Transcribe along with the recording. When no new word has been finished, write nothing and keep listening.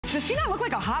Does she not look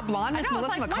like a hot blonde, Miss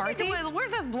Melissa McCarthy?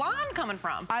 Where's this blonde coming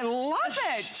from? I love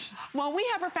it. Well, we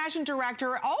have her fashion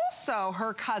director, also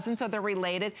her cousin, so they're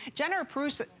related. Jenna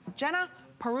Perusic.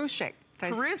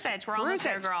 We're almost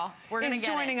there, girl. We're gonna get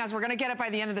joining us. We're gonna get it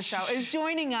by the end of the show. Is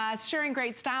joining us, sharing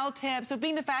great style tips. So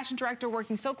being the fashion director,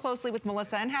 working so closely with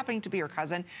Melissa and happening to be her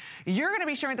cousin, you're gonna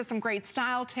be sharing with us some great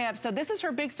style tips. So this is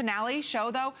her big finale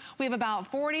show, though. We have about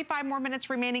 45 more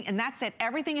minutes remaining, and that's it.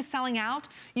 Everything is selling out.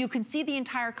 You can see the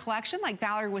entire collection, like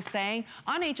Valerie was saying,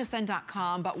 on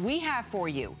hsn.com. But we have for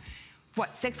you,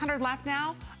 what, 600 left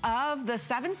now of the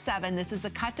 7-7. This is the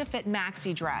cut-to-fit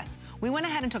maxi dress. We went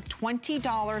ahead and took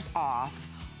 $20 off.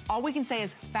 All we can say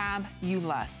is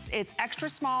fabulous. It's extra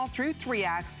small through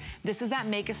 3X. This is that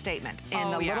make a statement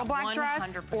in the little black 100%.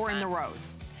 Dress or in the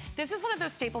rose. This is one of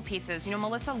those staple pieces. You know,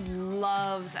 Melissa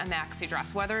loves a maxi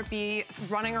dress, whether it be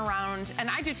running around, and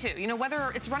I do too, you know,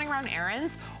 whether it's running around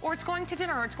errands or it's going to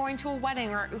dinner or it's going to a wedding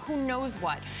or who knows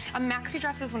what. A maxi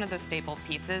dress is one of those staple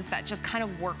pieces that just kind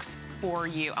of works for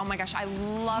you. Oh my gosh, I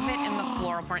love it in the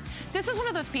floral print. This is one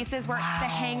of those pieces where the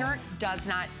hanger does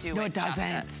not do it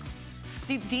justice.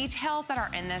 The details that are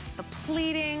in this, the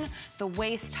pleating, the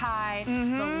waist high,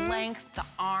 the length, the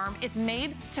arm, it's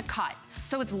made to cut.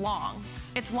 So it's long.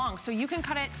 It's long, so you can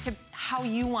cut it to how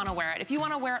you want to wear it. If you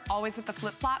want to wear it always with the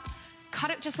flip-flop,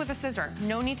 cut it just with a scissor.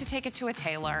 No need to take it to a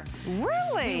tailor.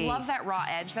 Really? We love that raw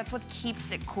edge. That's what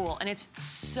keeps it cool, and it's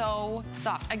so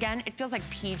soft. Again, it feels like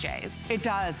PJs. It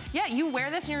does. Yeah, you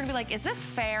wear this and you're gonna be like, is this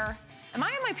fair? Am I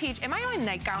in my peach? Am I in my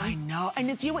nightgown? I know, and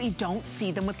it's, you know what, you don't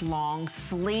see them with long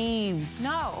sleeves.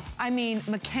 No. I mean,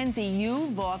 Mackenzie, you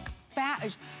look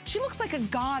fat. She looks like a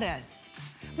goddess.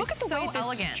 Look at the way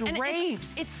this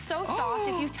drapes. It's so soft.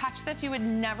 If you touch this, you would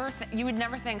never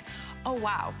think, oh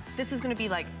wow, this is gonna be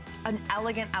like an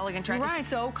elegant dress. Right. It's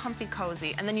so comfy,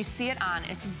 cozy, and then you see it on,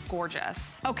 it's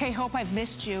gorgeous. Okay, Hope, I've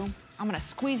missed you. I'm gonna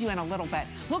squeeze you in a little bit.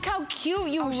 Look how cute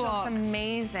you look. She looks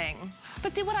amazing.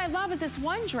 But see, what I love is this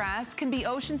one dress can be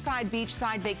oceanside,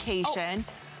 beachside, vacation.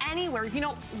 Anywhere. You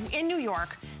know, in New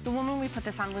York, the woman we put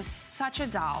this on was such a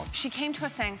doll. She came to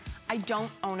us saying, I don't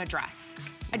own a dress.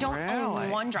 I don't own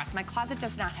one dress. My closet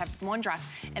does not have one dress,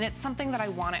 and it's something that I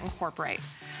want to incorporate.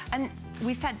 And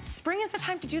we said, spring is the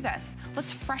time to do this.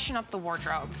 Let's freshen up the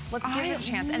wardrobe. Let's give it a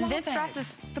chance. And this dress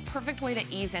is the perfect way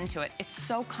to ease into it. It's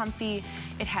so comfy.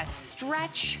 It has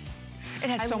stretch. It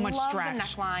has so much stretch. I love the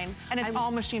neckline. And it's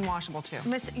all machine washable too.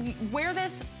 Wear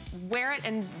this, wear it,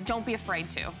 and don't be afraid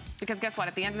to. Because guess what?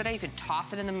 At the end of the day, you can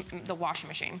toss it in the washing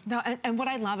machine. No, and what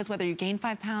I love is whether you gain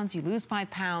 5 pounds, you lose 5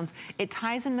 pounds, it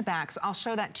ties in the back. So I'll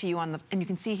show that to you on the, and you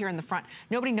can see here in the front.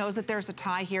 Nobody knows that there's a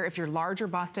tie here. If you're large or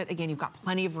busted, again, you've got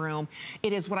plenty of room.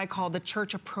 It is what I call the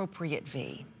church appropriate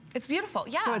V. It's beautiful,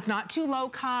 yeah. So it's not too low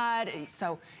cut,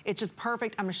 so it's just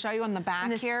perfect. I'm gonna show you on the back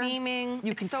and the here. Seaming,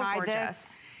 you can tie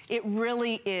this. It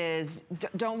really is.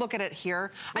 Don't look at it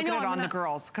here. Look at it on the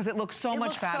girls, because it looks so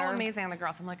much better. It looks so amazing on the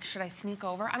girls. I'm like, should I sneak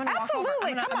over? I'm gonna Absolutely. walk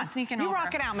over. Come on. I'm sneaking over. You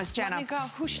rock it out, Miss Jenna. Let me go.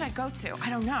 Who should I go to? I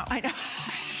don't know. I know.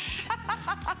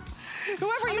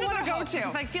 Whoever you want to go to.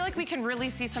 Because I feel like we can really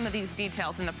see some of these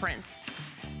details in the prints.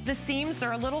 The seams,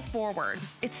 they're a little forward.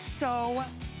 It's so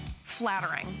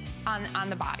flattering on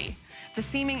the body. The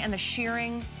seaming and the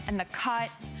shearing and the cut,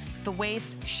 the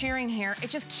waist, shearing here, it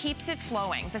just keeps it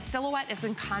flowing. The silhouette is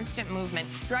in constant movement.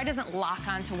 Your eye doesn't lock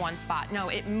onto one spot. No,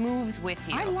 it moves with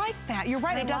you. I like that. You're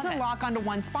right, it doesn't lock onto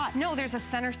one spot. No, there's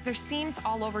seams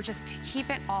all over just to keep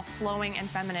it all flowing and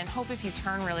feminine. Hope if you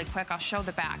turn really quick, I'll show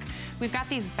the back. We've got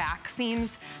these back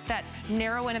seams that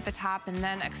narrow in at the top and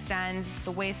then extend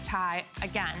the waist high.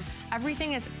 Again,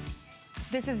 everything is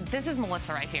This is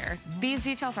Melissa right here. These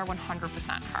details are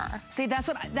 100% her. See, that's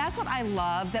what I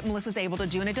love that Melissa's able to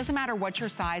do, and it doesn't matter what your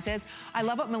size is. I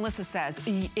love what Melissa says.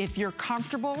 If you're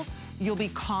comfortable, you'll be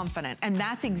confident. And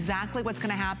that's exactly what's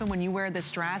gonna happen when you wear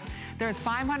this dress. There's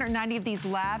 590 of these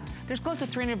left. There's close to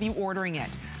 300 of you ordering it.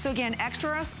 So again,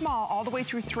 extra small all the way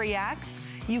through 3X.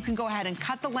 You can go ahead and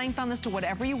cut the length on this to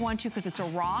whatever you want to because it's a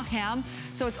raw hem.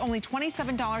 So it's only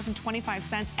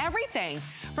 $27.25. Everything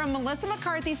from Melissa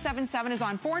McCarthy 7-7 is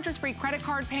on 4 interest-free credit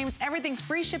card payments. Everything's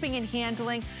free shipping and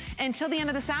handling until the end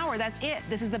of this hour. That's it.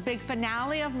 This is the big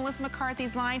finale of Melissa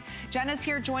McCarthy's line. Jenna's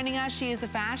here joining us. She is the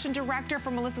fashion director for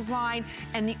Melissa's line.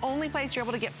 And the only place you're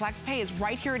able to get flex pay is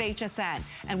right here at HSN.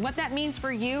 And what that means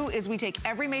for you is we take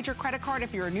every major credit card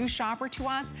if you're a new shopper to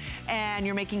us and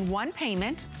you're making one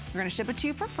payment. We're gonna ship it to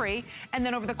you for free. And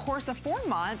then over the course of 4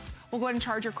 months, we'll go ahead and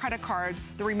charge your credit card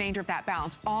the remainder of that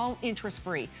balance, all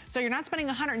interest-free. So you're not spending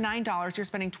 $109, you're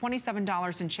spending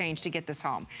 $27 and change to get this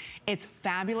home. It's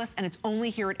fabulous, and it's only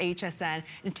here at HSN.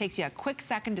 It takes you a quick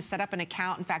second to set up an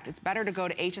account. In fact, it's better to go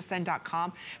to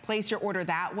hsn.com, place your order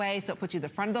that way, so it puts you at the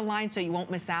front of the line so you won't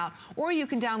miss out. Or you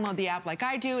can download the app like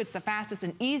I do. It's the fastest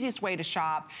and easiest way to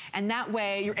shop, and that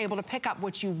way you're able to pick up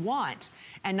what you want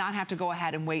and not have to go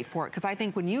ahead and wait for it. Because I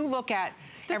think when you look at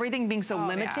everything being so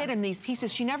limited and these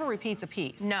pieces, she never repeats a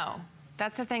piece. No,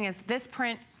 that's the thing is this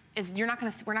print is, we're not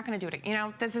gonna do it. You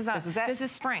know, this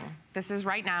is spring. This is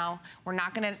right now.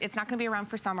 It's not gonna be around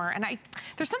for summer. And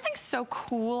there's something so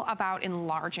cool about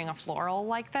enlarging a floral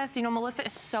like this. You know, Melissa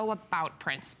is so about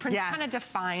prints. Prints kind of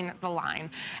define the line.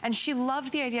 And she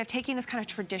loved the idea of taking this kind of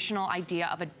traditional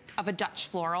idea of a Dutch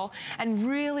floral and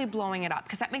really blowing it up,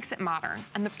 because that makes it modern.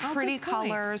 And the pretty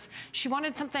colors. She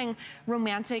wanted something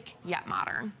romantic yet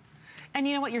modern. And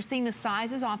you know what? You're seeing the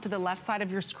sizes off to the left side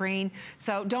of your screen.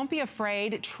 So don't be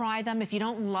afraid. Try them. If you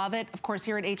don't love it, of course,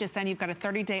 here at HSN, you've got a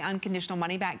 30-day unconditional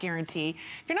money-back guarantee.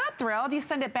 If you're not thrilled, you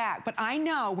send it back. But I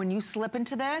know when you slip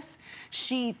into this,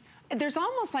 there's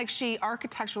almost like she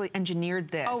architecturally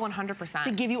engineered this. Oh, 100%.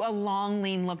 To give you a long,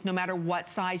 lean look no matter what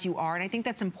size you are. And I think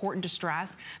that's important to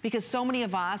stress, because so many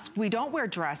of us, we don't wear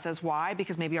dresses. Why?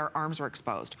 Because maybe our arms are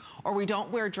exposed. Or we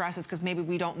don't wear dresses because maybe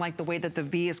we don't like the way that the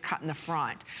V is cut in the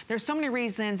front. There's so many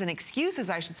reasons and excuses,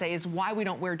 I should say, is why we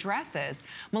don't wear dresses.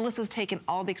 Melissa's taken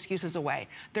all the excuses away.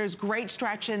 There's great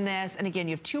stretch in this. And again,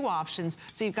 you have two options.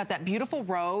 So you've got that beautiful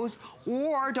rose,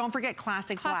 or don't forget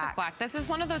classic black. Classic black. This is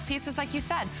one of those pieces, like you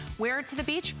said, wear it to the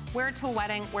beach, wear it to a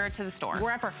wedding, wear it to the store.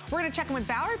 Wherever. We're gonna check in with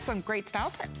Valerie for some great style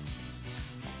tips.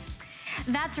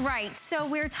 That's right. So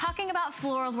we're talking about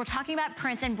florals, we're talking about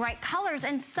prints and bright colors,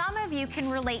 and some of you can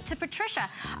relate to Patricia,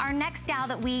 our next gal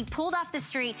that we pulled off the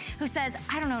street, who says,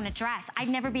 I don't own a dress. I'd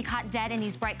never be caught dead in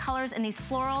these bright colors and these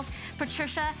florals.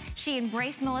 Patricia, she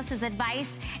embraced Melissa's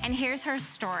advice, and here's her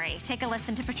story. Take a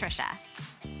listen to Patricia.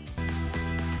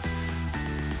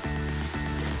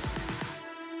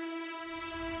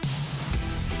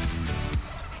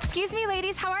 Excuse me,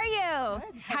 ladies, how are you?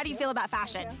 Good. How do you feel about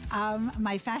fashion?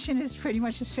 My fashion is pretty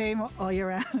much the same all year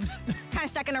round. Kind of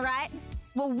stuck in a rut?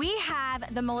 Well, we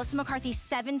have the Melissa McCarthy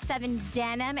 7-7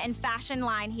 denim and fashion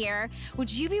line here. Would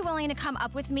you be willing to come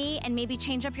up with me and maybe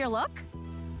change up your look?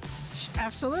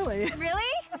 Absolutely. Really?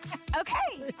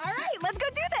 Okay. All right, let's go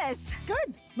do this.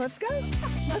 Good. Let's go.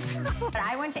 Let's go.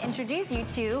 I want to introduce you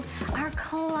to our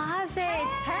closet.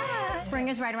 Hey. Spring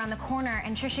is right around the corner,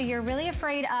 and Trisha, you're really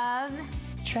afraid of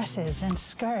dresses and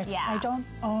skirts. Yeah. I don't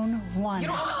own one. You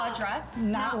don't own a dress?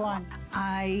 Not one.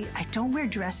 I don't wear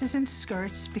dresses and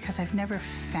skirts because I've never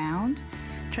found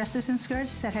dresses and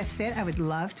skirts that have fit. I would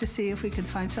love to see if we could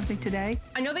find something today.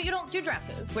 I know that you don't do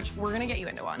dresses, which we're gonna get you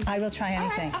into one. I will try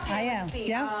anything. Okay, I am. let's see.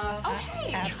 Yeah.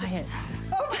 Okay. Absolutely. Try it.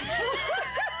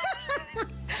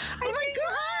 Oh my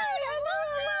God!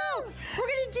 Hello. We're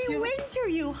gonna de-winter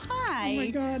you. Hi. Oh my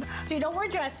God. So you don't wear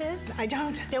dresses. I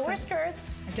don't. Don't wear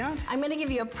skirts. I don't. I'm gonna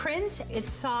give you a print.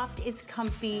 It's soft, it's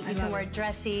comfy, you can wear it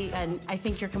dressy, and I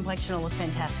think your complexion will look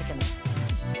fantastic in this.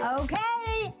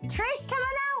 Okay, Trish, come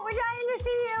on out. We're dying to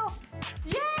see you.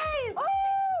 Yay!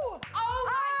 Ooh! Oh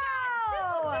my God, this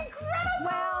looks incredible!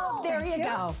 Well, there you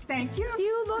go. Thank you.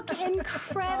 You look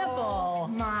incredible.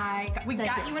 My God, we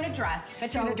got you in a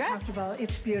dress. So comfortable.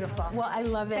 It's beautiful. Well, I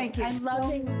love it. Thank you I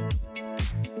love it.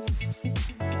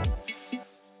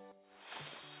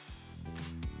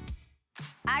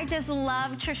 I just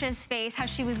love Trisha's face, how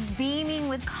she was beaming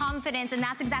with confidence, and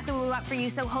that's exactly what we want for you.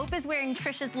 So Hope is wearing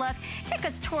Trisha's look. Take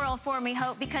a twirl for me,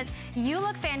 Hope, because you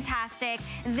look fantastic.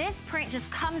 This print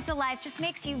just comes to life, just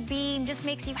makes you beam, just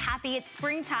makes you happy. It's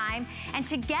springtime. And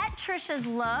to get Trisha's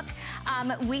look,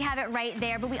 we have it right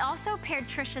there, but we also paired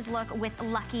Trisha's look with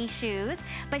Lucky shoes.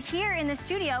 But here in the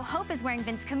studio, Hope is wearing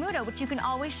Vince Camuto, which you can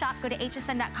always shop. Go to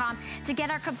hsn.com to get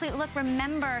our complete look.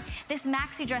 Remember, this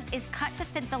maxi dress is cut to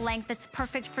fit the length that's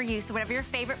perfect for you. So whatever your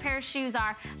favorite pair of shoes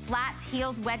are, flats,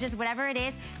 heels, wedges, whatever it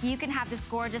is, you can have this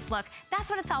gorgeous look. That's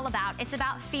what it's all about. It's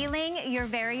about feeling your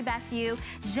very best you,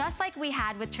 just like we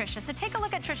had with Trisha. So take a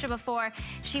look at Trisha before.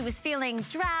 She was feeling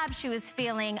drab, she was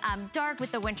feeling dark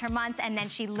with the winter months, and then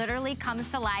she literally comes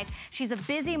to life. She's a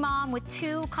busy mom with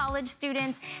 2 college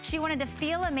students. She wanted to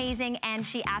feel amazing, and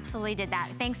she absolutely did that,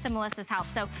 thanks to Melissa's help.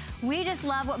 So we just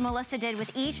love what Melissa did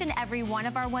with each and every one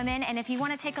of our women, and if you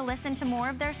want to take a listen to more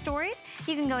of their stories,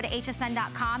 you can go to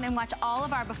hsn.com and watch all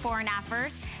of our before and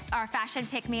afters, our fashion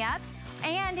pick-me-ups,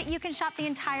 and you can shop the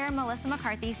entire Melissa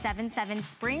McCarthy 7-7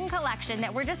 spring collection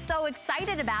that we're just so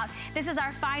excited about. This is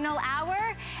our final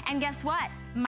hour, and guess what?